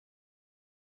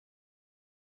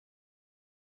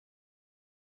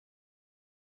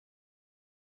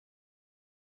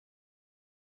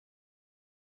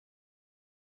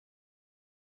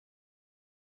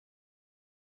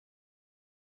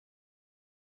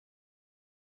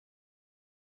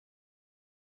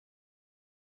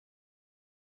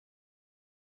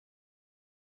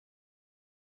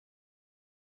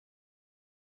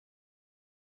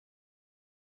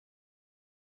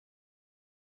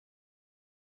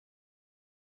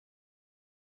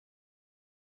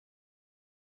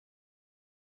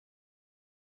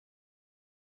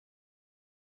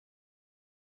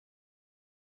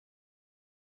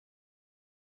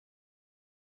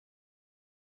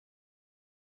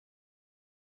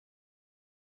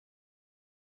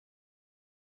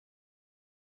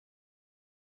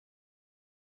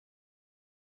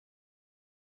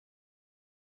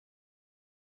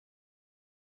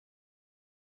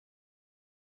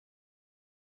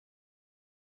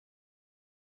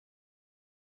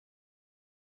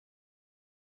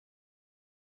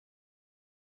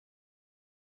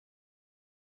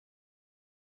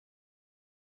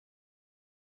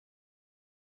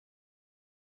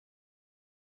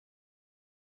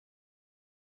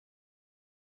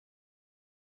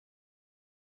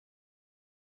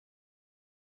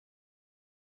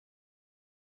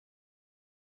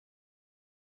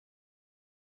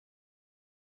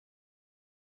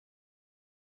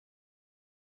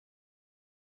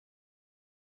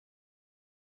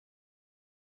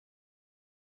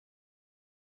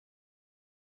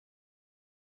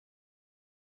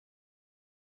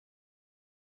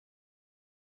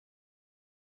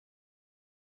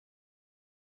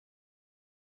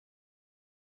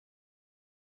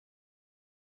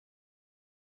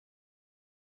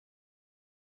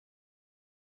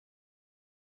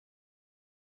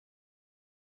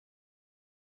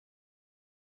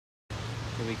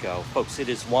Here we go. Folks, it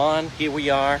is Juan. Here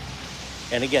we are.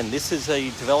 And again, this is a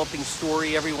developing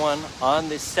story, everyone, on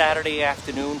this Saturday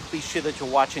afternoon. Please share that you're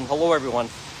watching. Hello, everyone.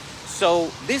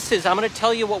 So I'm going to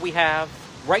tell you what we have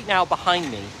right now behind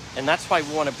me, and that's why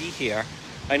we want to be here.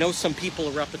 I know some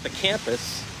people are up at the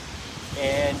campus,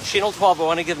 and Channel 12, I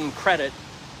want to give them credit.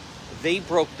 They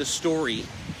broke the story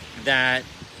that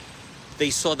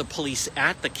they saw the police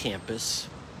at the campus,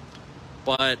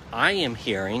 but I am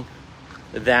hearing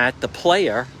that the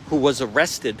player who was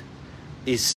arrested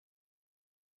is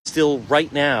still right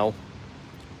now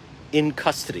in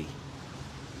custody.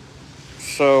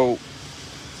 So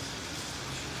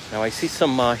now I see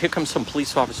here come some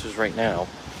police officers right now.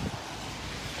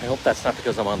 I hope that's not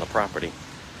because I'm on the property,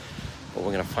 but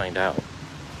we're going to find out.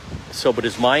 So, but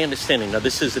it's my understanding, now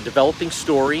this is a developing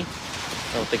story.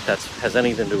 I don't think that has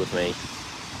anything to do with me.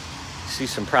 You see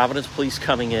some Providence police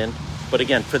coming in. But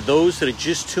again, for those that are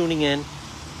just tuning in,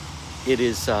 it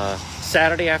is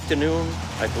Saturday afternoon.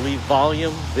 I believe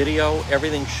volume, video,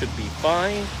 everything should be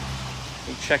fine. Let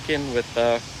me check in with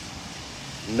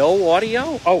no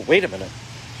audio. Oh, wait a minute.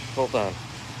 Hold on.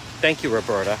 Thank you,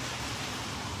 Roberta.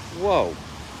 Whoa.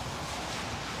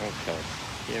 Okay,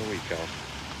 here we go.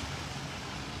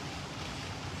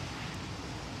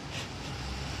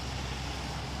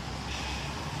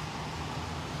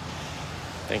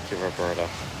 Thank you, Roberta.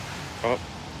 Oh.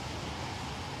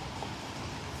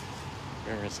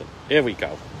 Where is it? Here we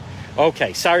go.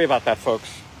 Okay, sorry about that,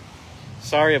 folks.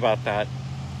 Sorry about that.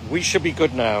 We should be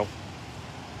good now.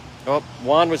 Oh,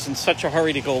 Juan was in such a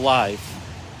hurry to go live,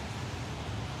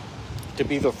 to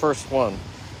be the first one.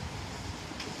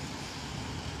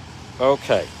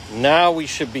 Okay, now we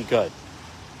should be good.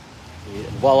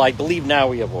 Well, I believe now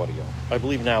we have audio.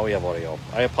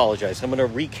 I apologize. I'm going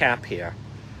to recap here.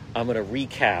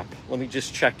 Let me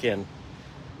just check in.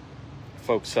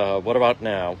 Folks, what about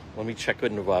now? Let me check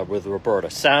in with Roberta.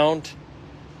 Sound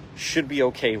should be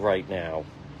okay right now.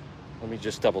 Let me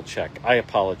just double check. I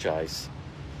apologize.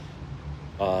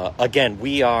 Again,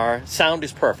 sound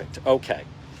is perfect. Okay.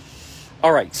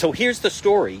 All right, so here's the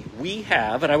story. We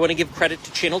have, and I want to give credit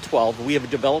to Channel 12, we have a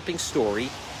developing story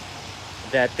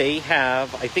that they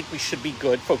have. I think we should be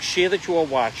good. Folks, share that you are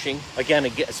watching. Again,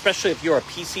 especially if you're a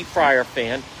PC Friar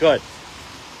fan. Good.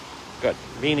 Good.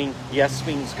 Meaning, yes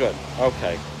means good.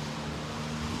 Okay.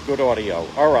 Good audio.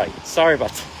 All right. Sorry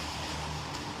about that.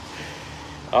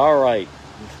 All right.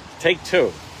 Take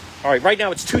two. All right. Right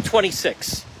now it's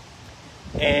 2:26.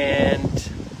 And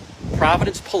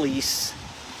Providence Police,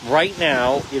 right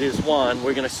now, it is Juan.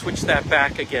 We're going to switch that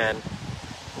back again.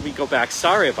 Let me go back.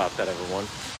 Sorry about that, everyone.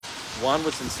 Juan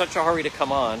was in such a hurry to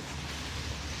come on.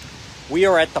 We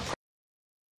are at the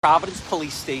Providence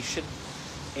Police Station.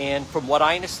 And from what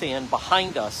I understand,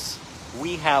 behind us,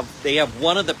 they have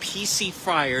one of the PC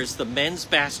Friars, the men's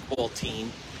basketball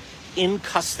team, in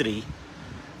custody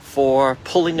for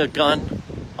pulling a gun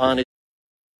on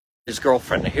his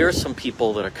girlfriend. Now, here are some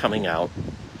people that are coming out.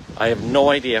 I have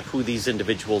no idea who these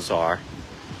individuals are,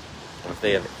 or if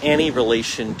they have any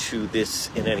relation to this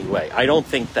in any way. I don't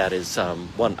think that is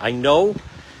one. I know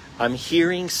I'm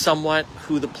hearing somewhat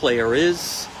who the player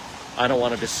is. I don't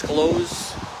want to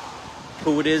disclose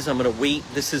who it is. I'm going to wait.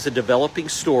 This is a developing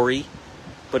story.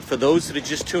 But for those that are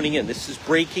just tuning in, this is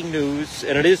breaking news,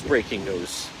 and it is breaking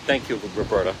news. Thank you,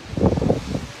 Roberta.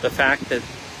 The fact that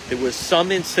there was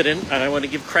some incident, and I want to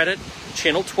give credit,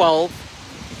 Channel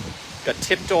 12 got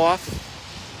tipped off.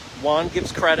 Juan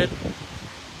gives credit.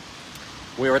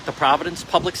 We're at the Providence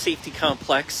Public Safety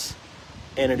Complex,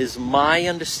 and it is my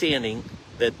understanding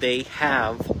that they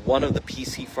have one of the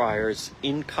PC Friars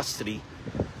in custody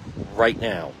right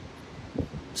now.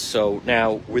 So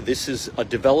now, this is a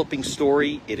developing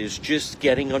story. It is just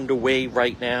getting underway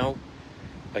right now.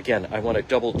 Again, I want to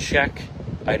double check.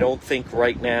 I don't think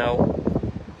right now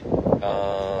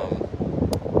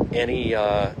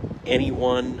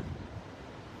anyone,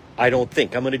 I don't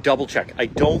think, I'm going to double check. I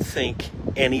don't think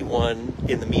anyone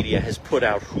in the media has put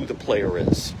out who the player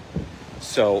is.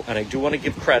 So, and I do want to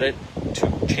give credit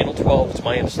to Channel 12. It's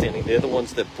my understanding they're the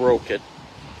ones that broke it.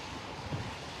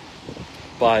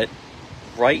 But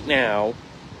right now,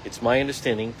 it's my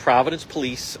understanding, Providence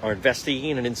Police are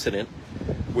investigating an incident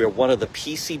where one of the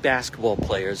PC basketball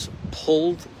players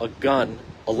pulled a gun,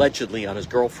 allegedly, on his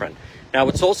girlfriend. Now,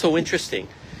 it's also interesting.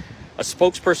 A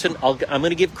spokesperson, I'm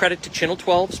going to give credit to Channel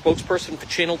 12. Spokesperson for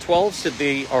Channel 12 said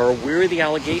they are aware of the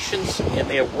allegations and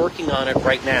they are working on it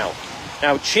right now.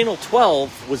 Now, Channel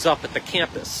 12 was up at the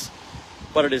campus,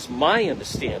 but it is my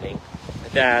understanding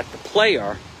that the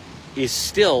player is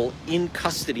still in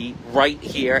custody right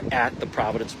here at the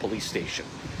Providence Police Station.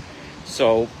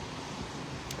 So,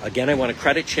 again, I want to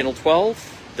credit Channel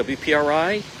 12.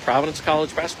 WPRI, Providence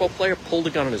College basketball player, pulled a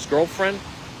gun on his girlfriend.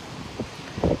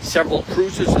 Several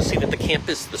cruisers were seen at the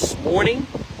campus this morning.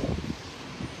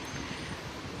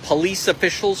 Police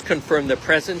officials confirmed their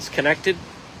presence connected.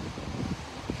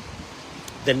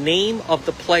 The name of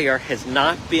the player has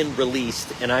not been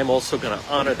released, and I'm also going to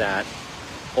honor that,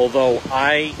 although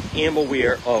I am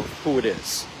aware of who it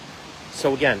is.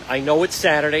 So again, I know it's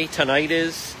Saturday. Tonight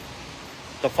is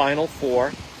the Final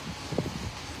Four,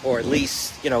 or at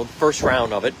least, the first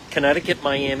round of it. Connecticut,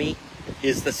 Miami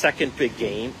is the second big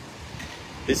game.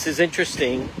 This is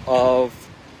interesting.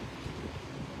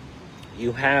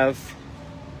 You have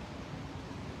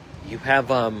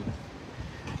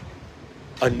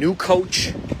a new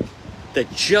coach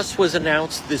that just was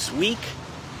announced this week.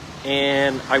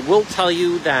 And I will tell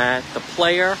you that the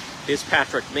player is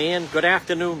Patrick Mann. Good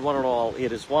afternoon, one and all.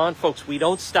 It is Juan. Folks, we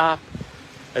don't stop.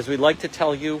 As we'd like to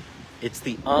tell you, it's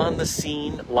the On the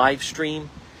Scene live stream.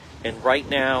 And right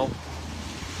now,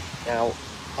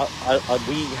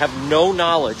 we have no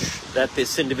knowledge that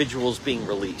this individual is being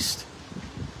released.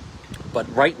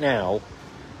 But right now,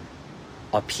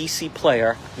 a PC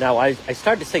player. Now, I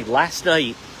started to say last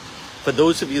night, for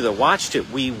those of you that watched it,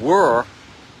 we were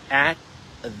out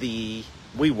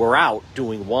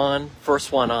doing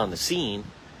first one on the scene,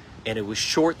 and it was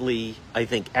shortly, I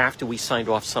think, after we signed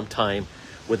off sometime,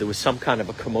 where there was some kind of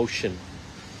a commotion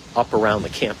up around the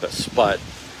campus. But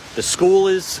the school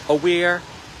is aware,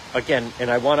 again,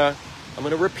 and I'm going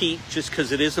to repeat, just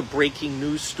because it is a breaking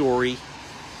news story,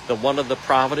 that one of the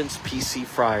Providence PC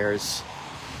Friars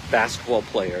basketball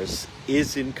players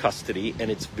is in custody, and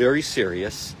it's very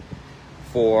serious,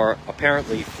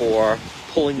 apparently for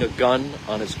pulling a gun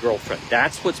on his girlfriend.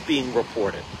 That's what's being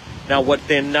reported. Now, what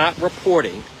they're not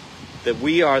reporting, that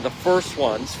we are the first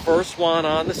one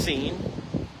on the scene,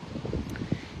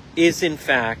 is in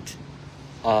fact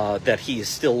that he is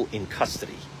still in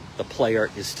custody. The player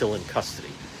is still in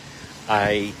custody.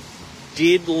 I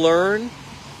did learn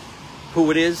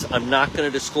who it is. I'm not going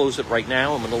to disclose it right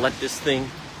now. I'm going to let this thing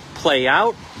play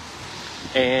out.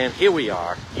 And here we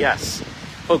are. Yes.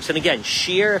 Folks, and again,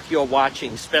 share if you're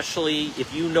watching, especially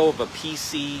if you know of a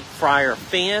PC Friar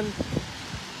fan.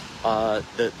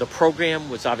 The program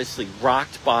was obviously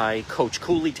rocked by Coach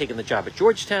Cooley taking the job at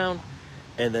Georgetown.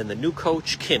 And then the new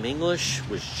coach, Kim English,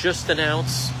 was just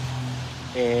announced.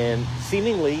 And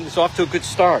seemingly he was off to a good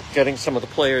start, getting some of the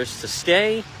players to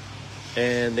stay.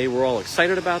 And they were all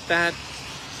excited about that.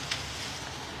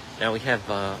 Now we have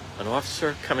an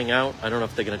officer coming out. I don't know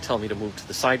if they're going to tell me to move to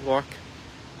the sidewalk.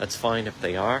 That's fine if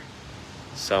they are.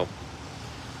 So,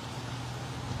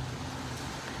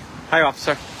 hi,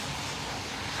 officer.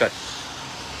 Good.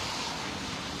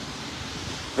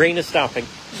 Rain is stopping.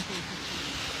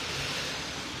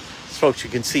 Folks, you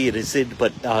can see it is in,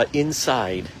 but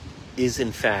inside is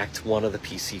in fact one of the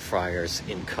PC Friars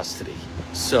in custody.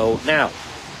 So now,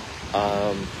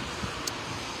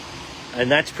 and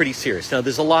that's pretty serious. Now,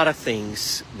 there's a lot of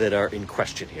things that are in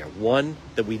question here. One,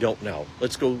 that we don't know.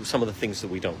 Let's go some of the things that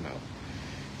we don't know.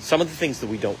 Some of the things that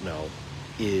we don't know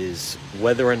is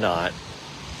whether or not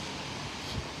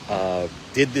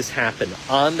did this happen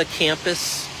on the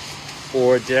campus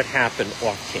or did it happen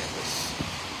off campus?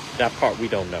 That part we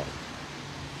don't know.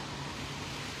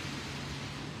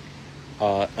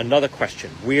 Another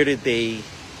question, where did they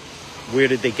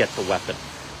get the weapon?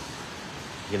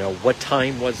 What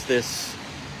time was this?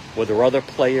 Were there other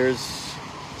players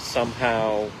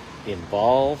somehow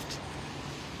involved?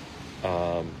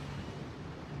 I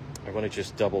want to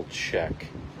just double check.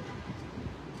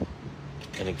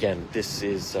 And again, this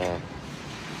is, I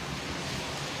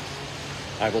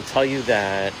will tell you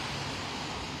that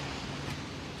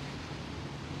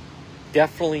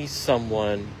definitely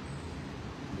someone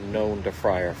known to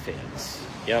Friar fans.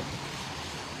 Yep.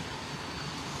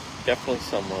 Definitely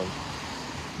someone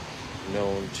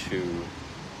known to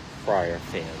Friar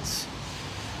fans.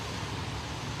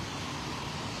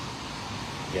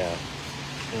 Yeah.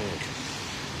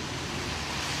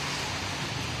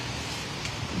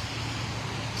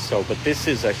 So, but this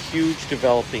is a huge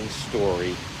developing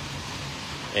story,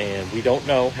 and we don't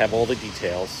have all the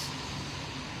details,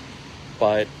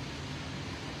 but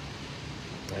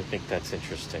I think that's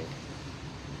interesting.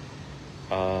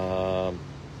 I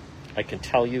can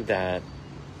tell you that,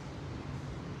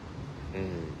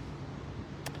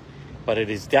 but it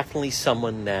is definitely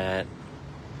someone that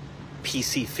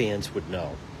PC fans would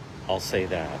know. I'll say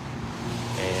that.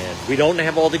 And we don't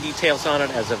have all the details on it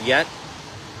as of yet.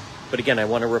 But again, I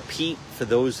want to repeat for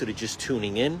those that are just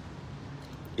tuning in.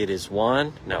 It is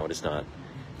Juan. No, it is not.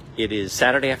 It is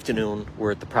Saturday afternoon.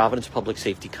 We're at the Providence Public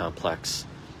Safety Complex.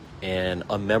 And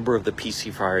a member of the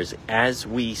PC Friars, as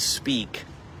we speak,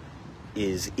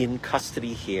 is in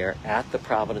custody here at the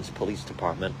Providence Police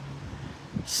Department.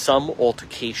 Some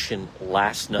altercation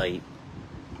last night,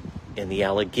 and the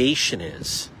allegation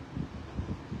is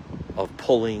of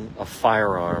pulling a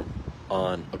firearm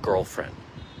on a girlfriend.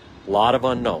 A lot of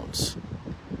unknowns.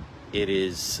 It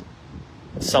is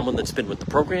someone that's been with the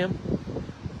program.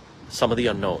 Some of the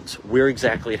unknowns. Where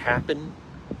exactly it happened,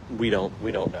 we don't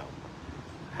know.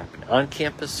 Happened on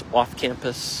campus, off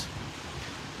campus,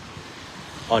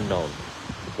 unknown.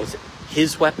 Was it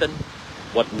his weapon?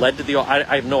 What led to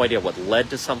I have no idea what led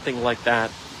to something like that.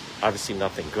 Obviously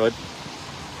nothing good.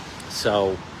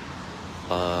 So,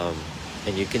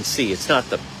 and you can see it's not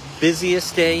the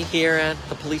busiest day here at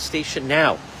the police station.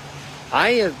 Now,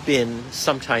 I have been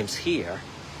sometimes here,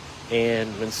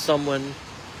 and when someone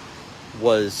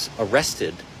was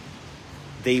arrested,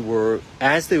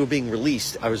 as they were being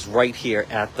released, I was right here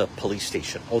at the police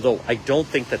station. Although I don't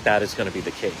think that is going to be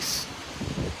the case.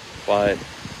 But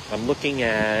I'm looking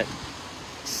at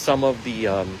some of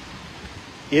the,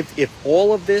 if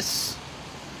all of this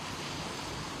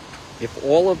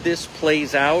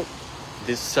plays out,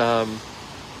 this, and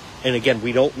again,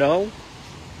 we don't know.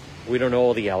 We don't know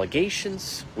all the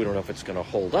allegations. We don't know if it's going to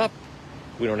hold up.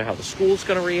 We don't know how the school's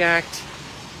going to react.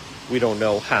 We don't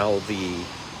know how the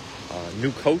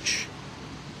new coach,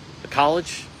 the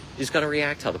college, is going to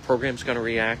react, how the program's going to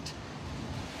react.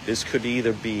 This could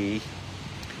either be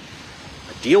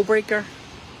a deal breaker,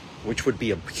 which would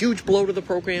be a huge blow to the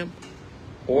program,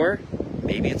 or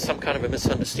maybe it's some kind of a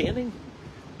misunderstanding,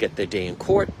 get their day in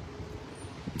court,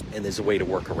 and there's a way to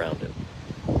work around it.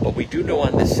 But we do know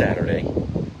on this Saturday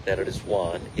that it is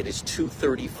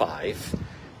 2:35.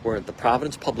 We're at the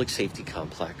Providence Public Safety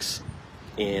Complex,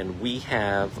 and we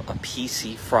have a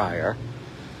PC Friar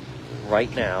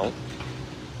right now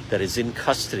that is in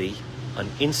custody. An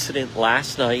incident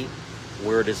last night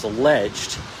where it is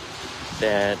alleged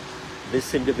that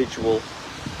this individual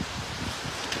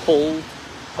pulled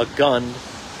a gun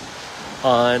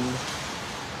on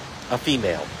a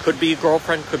female. Could be a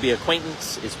girlfriend, could be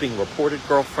acquaintance. It's being reported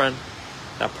girlfriend.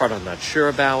 That part I'm not sure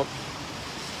about.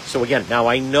 So again, now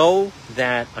I know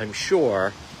that I'm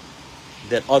sure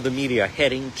that other media are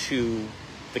heading to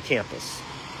the campus.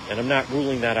 And I'm not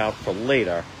ruling that out for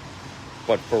later.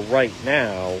 But for right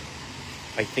now,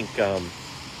 I think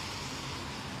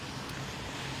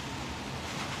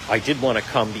I did want to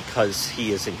come because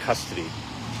he is in custody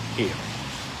here.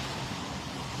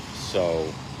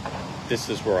 So this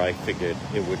is where I figured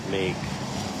it would make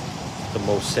the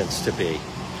most sense to be.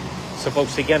 So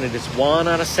folks, again, it is 1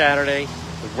 on a Saturday.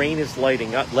 The rain is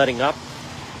letting up.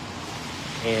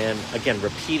 And again,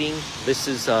 repeating, this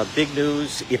is big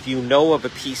news. If you know of a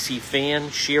PC fan,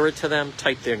 share it to them,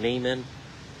 type their name in.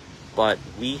 But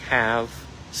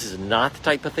this is not the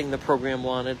type of thing the program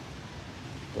wanted,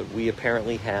 but we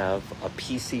apparently have a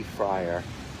PC Friar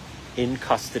in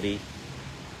custody.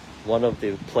 One of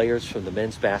the players from the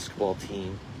men's basketball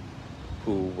team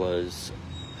who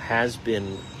has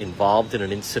been involved in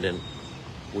an incident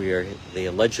where they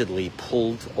allegedly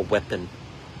pulled a weapon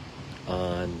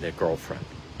on their girlfriend.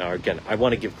 Now, again, I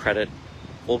want to give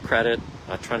full credit,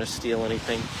 not trying to steal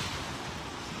anything.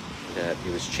 That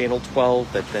it was Channel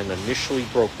 12 that then initially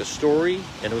broke the story,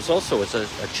 and it was also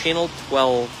a Channel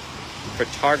 12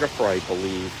 photographer, I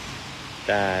believe,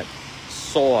 that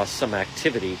saw some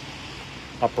activity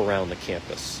up around the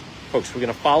campus. Folks, we're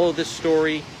going to follow this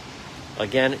story.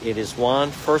 Again, it is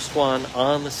first one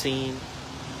on the scene,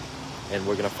 and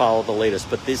we're going to follow the latest.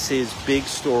 But this is big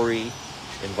story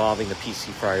involving the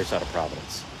PC Friars out of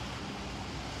Providence.